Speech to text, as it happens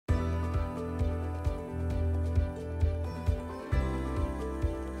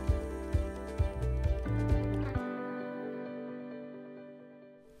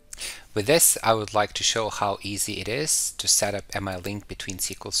With this, I would like to show how easy it is to set up MI link between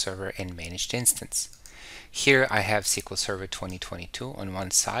SQL Server and Managed Instance. Here I have SQL Server 2022 on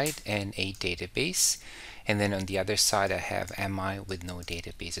one side and a database, and then on the other side I have MI with no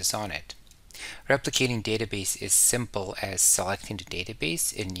databases on it. Replicating database is simple as selecting the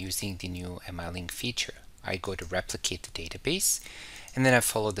database and using the new MI link feature. I go to replicate the database, and then I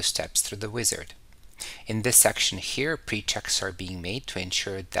follow the steps through the wizard. In this section here, pre-checks are being made to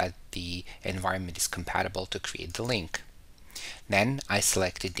ensure that the environment is compatible to create the link. Then I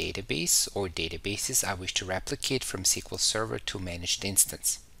select the database or databases I wish to replicate from SQL Server to Managed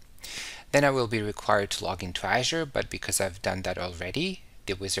Instance. Then I will be required to log into Azure, but because I've done that already,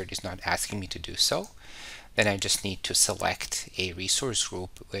 the wizard is not asking me to do so. Then I just need to select a resource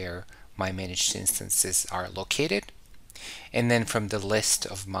group where my managed instances are located. And then from the list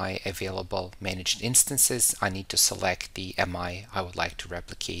of my available managed instances, I need to select the MI I would like to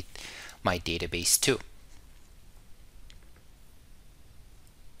replicate my database to.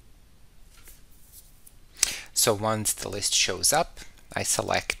 So once the list shows up, I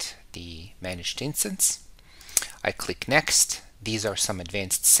select the managed instance. I click Next. These are some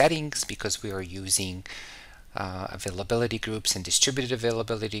advanced settings because we are using availability groups and distributed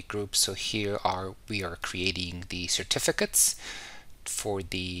availability groups. So here we are creating the certificates for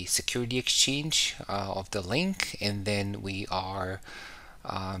the security exchange of the link, and then we are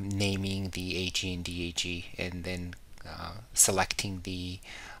naming the AG and DAG, and then selecting the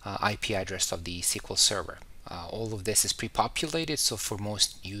IP address of the SQL Server. All of this is pre-populated, so for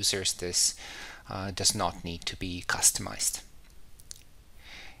most users this does not need to be customized.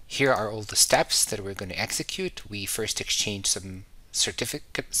 Here are all the steps that we're going to execute. We first exchange some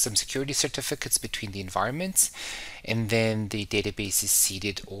security certificates between the environments, and then the database is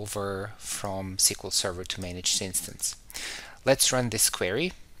seeded over from SQL Server to Managed Instance. Let's run this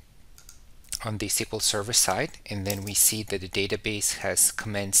query on the SQL Server side, and then we see that the database has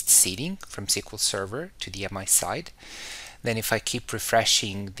commenced seeding from SQL Server to the MI side. Then if I keep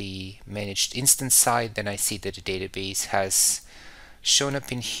refreshing the Managed Instance side, then I see that the database has shown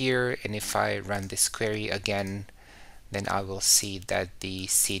up in here, and if I run this query again, then I will see that the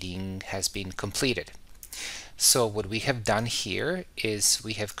seeding has been completed. So what we have done here is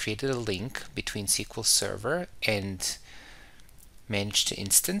we have created a link between SQL Server and Managed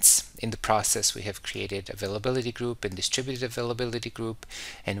Instance. In the process, we have created availability group and distributed availability group,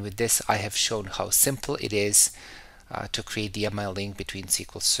 and with this I have shown how simple it is to create the MI link between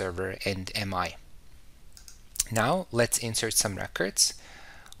SQL Server and MI. Now let's insert some records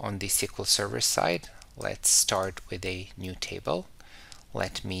on the SQL Server side. Let's start with a new table.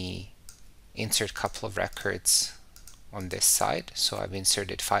 Let me insert a couple of records on this side. So I've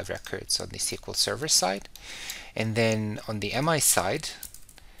inserted 5 records on the SQL Server side. And then on the MI side,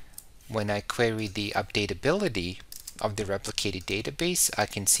 when I query the updatability of the replicated database, I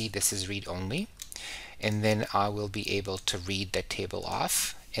can see this is read-only. And then I will be able to read that table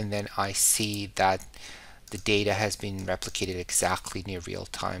off. And then I see that the data has been replicated exactly near real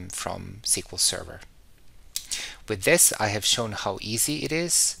time from SQL Server. With this, I have shown how easy it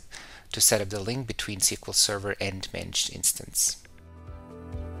is to set up the link between SQL Server and Managed Instance.